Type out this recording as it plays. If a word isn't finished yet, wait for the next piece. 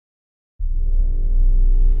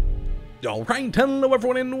Alright, hello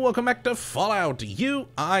everyone and welcome back to Fallout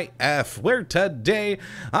UIF, where today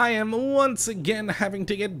I am once again having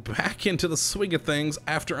to get back into the swing of things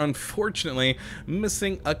after unfortunately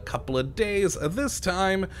missing a couple of days, this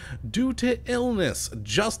time due to illness.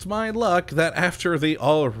 Just my luck that after the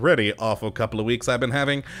already awful couple of weeks I've been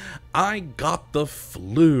having, I got the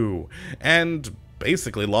flu, and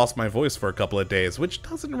basically lost my voice for a couple of days, which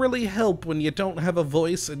doesn't really help when you don't have a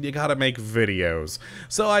voice and you gotta make videos.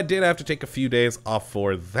 So I did have to take a few days off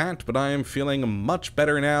for that, but I am feeling much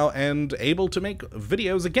better now and able to make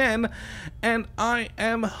videos again, and I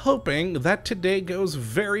am hoping that today goes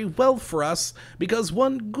very well for us, because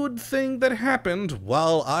one good thing that happened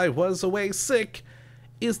while I was away sick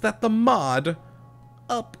is that the mod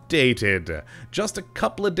updated. Just a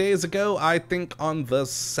couple of days ago, I think on the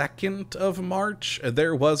 2nd of March,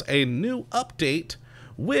 there was a new update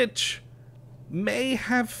which may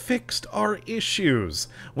have fixed our issues.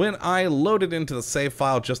 When I loaded into the save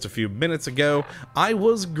file just a few minutes ago, I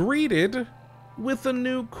was greeted with a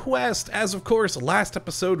new quest, as of course last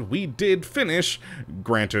episode we did finish,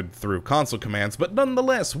 granted through console commands, but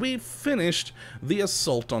nonetheless we finished the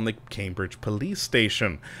assault on the Cambridge police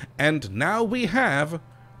station, and now we have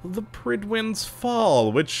the Prydwen's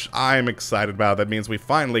Fall, which I'm excited about. That means we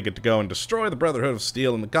finally get to go and destroy the Brotherhood of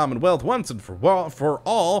Steel in the Commonwealth once and for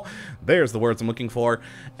all. There's the words I'm looking for.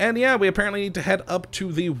 And yeah, we apparently need to head up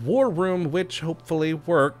to the war room, which hopefully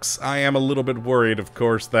works. I am a little bit worried, of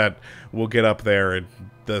course, that we'll get up there and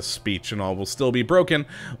the speech and all will still be broken,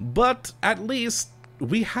 but at least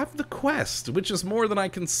we have the quest, which is more than I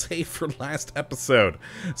can say for last episode.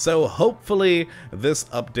 So hopefully this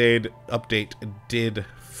update did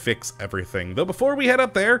fix everything. Though before we head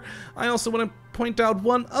up there, I also want to point out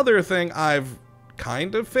one other thing I've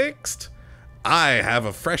kind of fixed. I have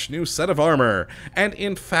a fresh new set of armor, and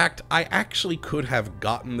in fact, I actually could have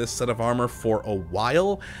gotten this set of armor for a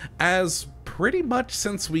while, as pretty much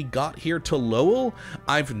since we got here to Lowell,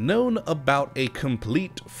 I've known about a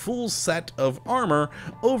complete full set of armor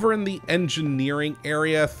over in the engineering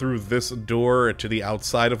area through this door to the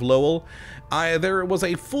outside of Lowell. There was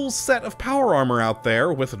a full set of power armor out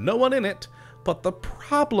there with no one in it, but the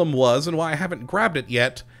problem was, and why I haven't grabbed it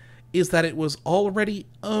yet, is that it was already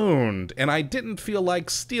owned, and I didn't feel like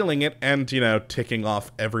stealing it and, you know, ticking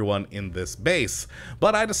off everyone in this base.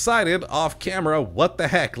 But I decided, off camera, what the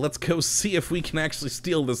heck, let's go see if we can actually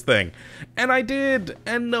steal this thing. And I did,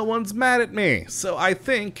 and no one's mad at me, so I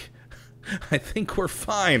think we're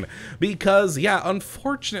fine, because, yeah,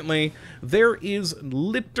 unfortunately, there is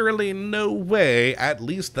literally no way, at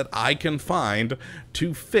least that I can find,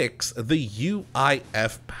 to fix the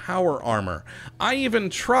UIF power armor. I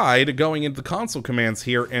even tried going into the console commands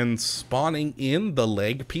here and spawning in the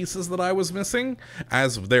leg pieces that I was missing,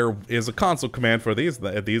 as there is a console command for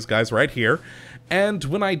these guys right here, and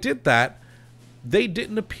when I did that, they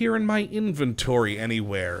didn't appear in my inventory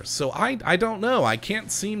anywhere, so I don't know. I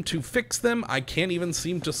can't seem to fix them. I can't even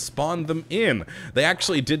seem to spawn them in. They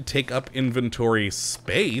actually did take up inventory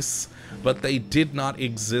space, but they did not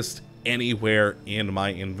exist anywhere in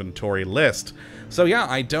my inventory list. So yeah,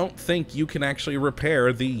 I don't think you can actually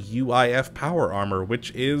repair the UIF power armor, which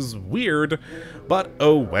is weird, but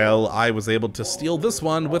oh well, I was able to steal this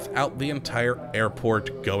one without the entire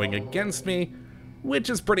airport going against me,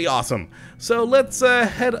 which is pretty awesome. So let's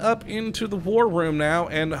head up into the war room now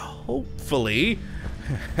and hopefully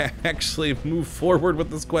actually move forward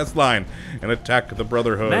with this quest line and attack the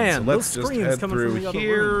Brotherhood. Man, so let's just head through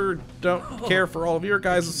here. Don't care for all of your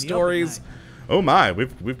guys' stories. Oh my, we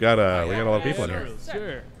got a lot of people in here.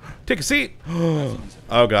 Sure. Take a seat. Oh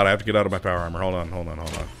god, I have to get out of my power armor. Hold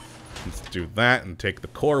on. Let's do that and take the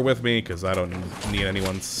core with me, because I don't need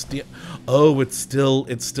anyone steal. Oh, it's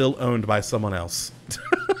still owned by someone else.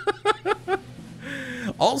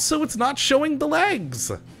 Also, it's not showing the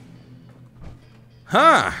legs.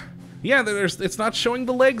 Huh. Yeah, it's not showing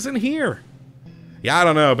the legs in here. Yeah, I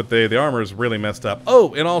don't know, but the armor is really messed up.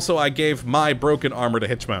 Oh, and also I gave my broken armor to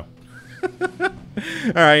Hitchmo.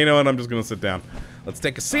 Alright, you know what? I'm just going to sit down. Let's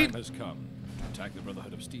take a seat. Time has come to attack the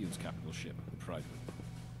Brotherhood of Steel's capital ship, the Prydwen.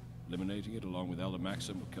 Eliminating it along with Elder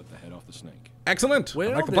Maxim will cut the head off the snake. Excellent.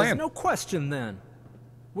 Well, I like the there's plan. no question then.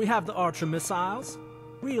 We have the Archer missiles.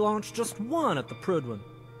 We launch just one at the Prydwen.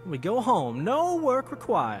 We go home. No work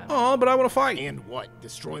required. Oh, but I want to fight. And what?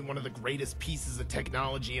 Destroying one of the greatest pieces of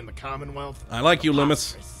technology in the Commonwealth? I like you,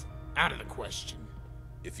 Loomis. Out of the question.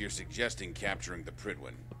 If you're suggesting capturing the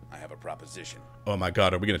Prydwen, I have a proposition. Oh my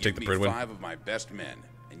god, are we going to take the Give me Prydwen? 5 of my best men,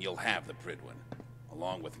 and you'll have the Prydwen,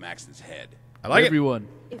 along with Maxon's head. I like Everyone.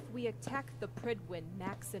 If we attack the Prydwen,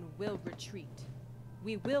 Maxon will retreat.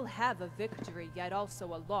 We will have a victory, yet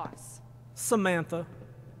also a loss. Samantha,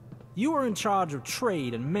 you are in charge of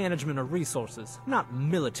trade and management of resources, not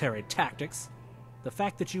military tactics. The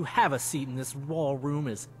fact that you have a seat in this war room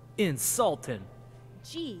is insulting.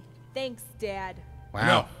 Gee, thanks, Dad.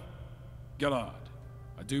 Wow. Gallard,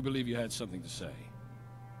 I do believe you had something to say.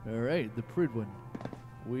 Alright, the Pridwin.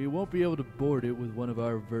 We won't be able to board it with one of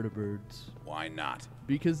our vertibirds. Why not?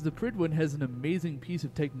 Because the Pridwin has an amazing piece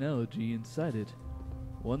of technology inside it.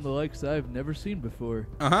 One the likes I've never seen before.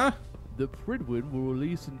 Uh-huh. The Pridwin will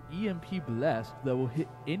release an EMP blast that will hit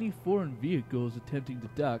any foreign vehicles attempting to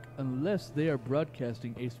dock unless they are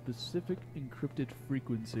broadcasting a specific encrypted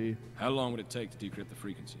frequency. How long would it take to decrypt the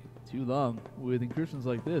frequency? Too long. With encryptions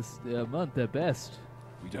like this, a month at best.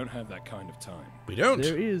 We don't have that kind of time. We don't.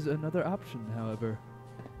 There is another option, however.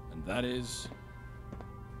 And that is...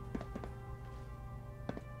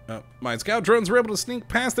 My scout drones were able to sneak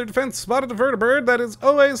past their defense, spotted a vertibird that is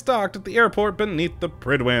always docked at the airport beneath the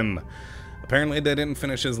Pridwin. Apparently they didn't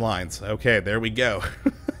finish his lines. Okay, there we go.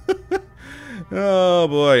 Oh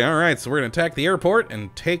boy, alright, so we're gonna attack the airport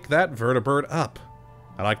and take that vertibird up.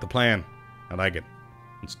 I like the plan. I like it.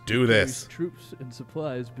 Let's do this. Carries troops and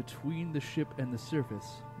supplies between the ship and the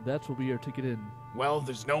surface. That's what we are ticket in. Well,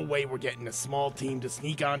 there's no way we're getting a small team to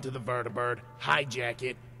sneak onto the vertibird, hijack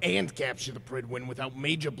it, and capture the Pridwin without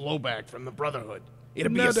major blowback from the Brotherhood.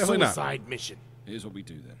 It'll be No, a definitely not. suicide mission. Here's what we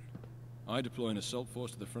do then. I deploy an assault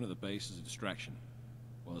force to the front of the base as a distraction,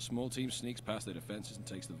 while a small team sneaks past their defenses and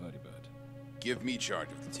takes the vertibird. Give me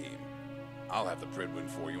charge of the team. I'll have the Pridwin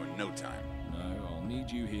for you in no time. No, I'll need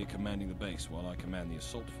you here commanding the base while I command the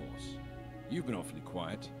assault force. You've been awfully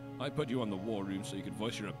quiet. I put you on the war room so you could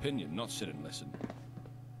voice your opinion, not sit and listen.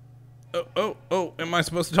 Oh, am I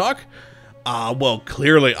supposed to talk? Well,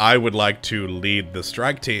 clearly I would like to lead the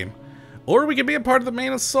strike team. Or we could be a part of the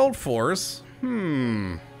main assault force.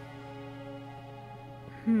 You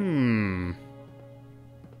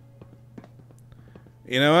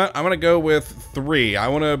know what? I'm gonna go with 3. I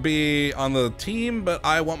want to be on the team, but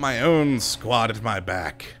I want my own squad at my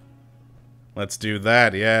back. Let's do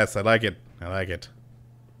that. Yes, I like it. I like it.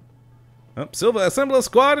 Oh, Silva, assemble a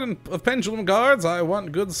squad of pendulum guards. I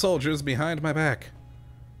want good soldiers behind my back.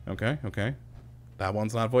 Okay, okay. That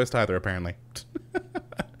one's not voiced either, apparently.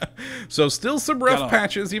 So still some rough Gallard,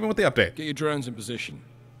 patches, even with the update. Get your drones in position.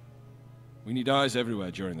 We need eyes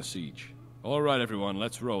everywhere during the siege. All right, everyone,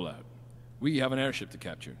 let's roll out. We have an airship to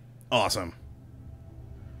capture. Awesome.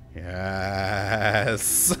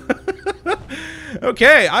 Yes.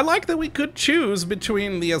 Okay, I like that we could choose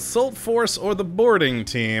between the assault force or the boarding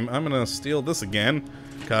team. I'm gonna steal this again,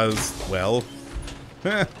 because, well...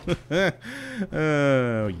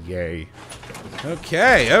 Oh, yay.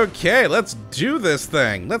 Okay, let's do this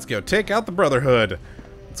thing. Let's go take out the Brotherhood.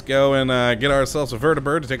 Let's go and get ourselves a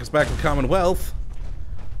vertibird to take us back to the Commonwealth.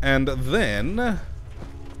 And then...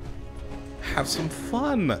 have some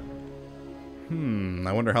fun.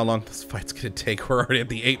 I wonder how long this fight's gonna take. We're already at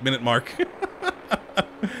the 8-minute mark.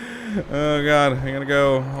 Oh god, I'm gonna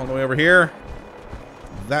go all the way over here.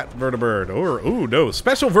 That vertibird, or ooh no,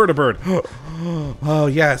 special vertibird. Oh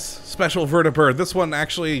yes, special vertibird. This one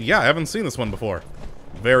actually, yeah, I haven't seen this one before.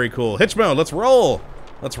 Very cool. Hitch mode, let's roll.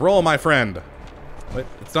 Let's roll, my friend. Wait,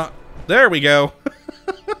 it's not. There we go.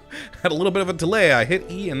 Had a little bit of a delay. I hit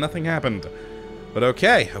E and nothing happened. But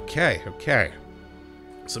okay.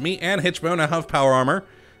 So me and Hitchbone now have power armor.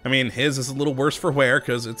 I mean, his is a little worse for wear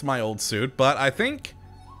because it's my old suit, but I think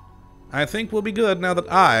we'll be good now that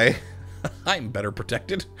I'm better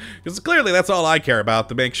protected. Because clearly that's all I care about,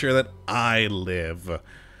 to make sure that I live.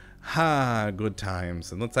 Ha, good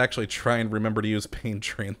times. And let's actually try and remember to use Pain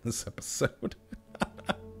Tree in this episode.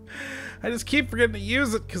 I just keep forgetting to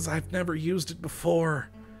use it because I've never used it before.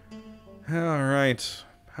 Alright.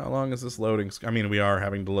 How long is this loading? I mean, we are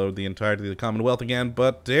having to load the entirety of the Commonwealth again,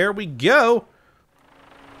 but there we go.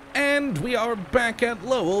 And we are back at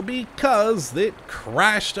Lowell because it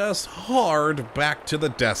crashed us hard back to the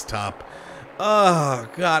desktop. Oh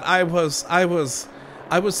god, I was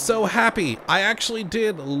so happy. I actually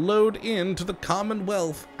did load into the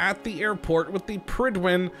Commonwealth at the airport with the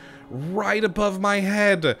Pridwin right above my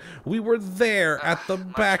head. We were there at the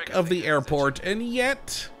back of the airport, and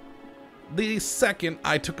yet the second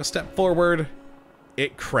I took a step forward,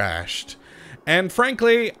 it crashed. And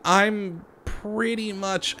frankly, I'm pretty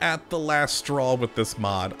much at the last straw with this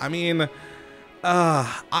mod. I mean,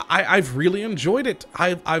 I've really enjoyed it.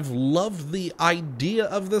 I've loved the idea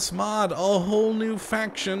of this mod. A whole new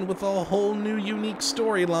faction with a whole new unique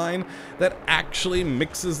storyline that actually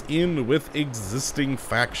mixes in with existing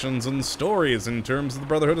factions and stories in terms of the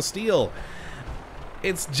Brotherhood of Steel.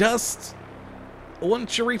 It's just,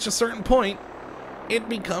 once you reach a certain point, it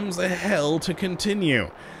becomes a hell to continue.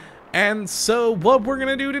 And so what we're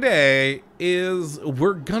gonna do today is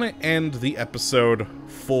we're gonna end the episode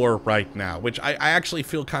for right now, which I actually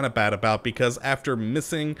feel kind of bad about, because after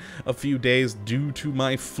missing a few days due to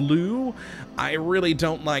my flu, I really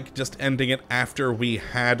don't like just ending it after we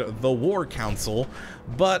had the War Council.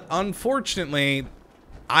 But unfortunately,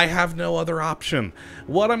 I have no other option.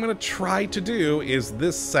 What I'm gonna try to do is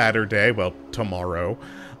this Saturday, well, tomorrow,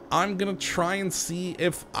 I'm gonna try and see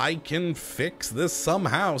if I can fix this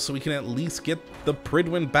somehow so we can at least get the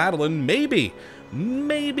Pridwin battle and maybe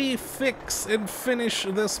fix and finish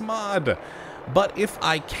this mod. But if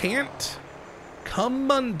I can't, come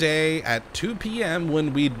Monday at 2 p.m.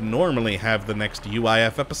 when we'd normally have the next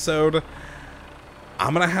UIF episode,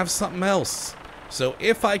 I'm gonna have something else. So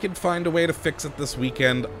if I can find a way to fix it this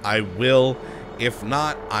weekend, I will. If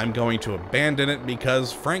not, I'm going to abandon it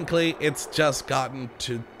because, frankly, it's just gotten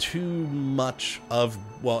to too much of,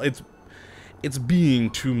 well, it's being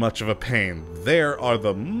too much of a pain. There are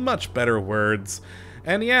the much better words.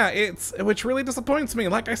 And yeah, which really disappoints me.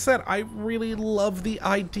 Like I said, I really love the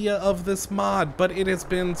idea of this mod, but it has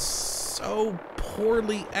been so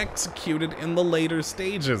poorly executed in the later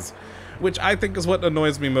stages, which I think is what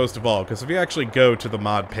annoys me most of all, because if you actually go to the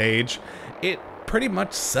mod page, it pretty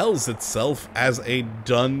much sells itself as a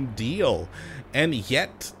done deal, and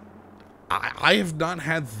yet I have not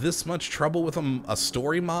had this much trouble with a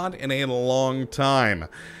story mod in a long time.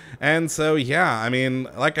 And so yeah, I mean,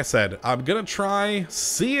 like I said, I'm gonna try,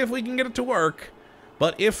 see if we can get it to work,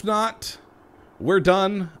 but if not, we're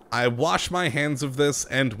done. I wash my hands of this,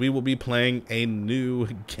 and we will be playing a new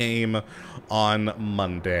game on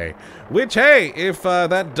Monday. Which, hey, if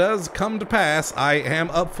that does come to pass, I am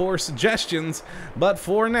up for suggestions. But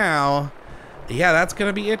for now, yeah, that's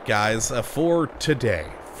gonna be it, guys, for today.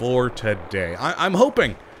 I'm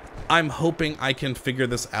hoping I can figure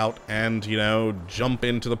this out and, you know, jump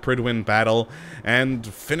into the Pridwin battle and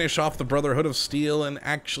finish off the Brotherhood of Steel and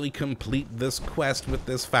actually complete this quest with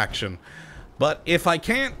this faction. But if I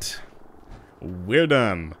can't, we're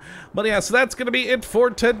done. But yeah, so that's gonna be it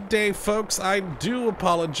for today, folks. I do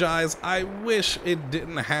apologize. I wish it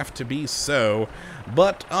didn't have to be so,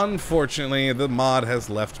 but unfortunately, the mod has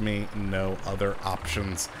left me no other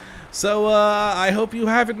options. So, I hope you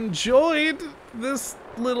have enjoyed this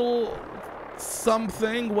little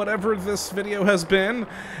something, whatever this video has been,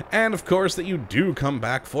 and of course that you do come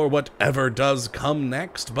back for whatever does come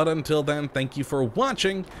next. But until then, thank you for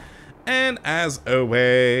watching, and as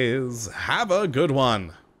always, have a good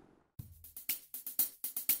one.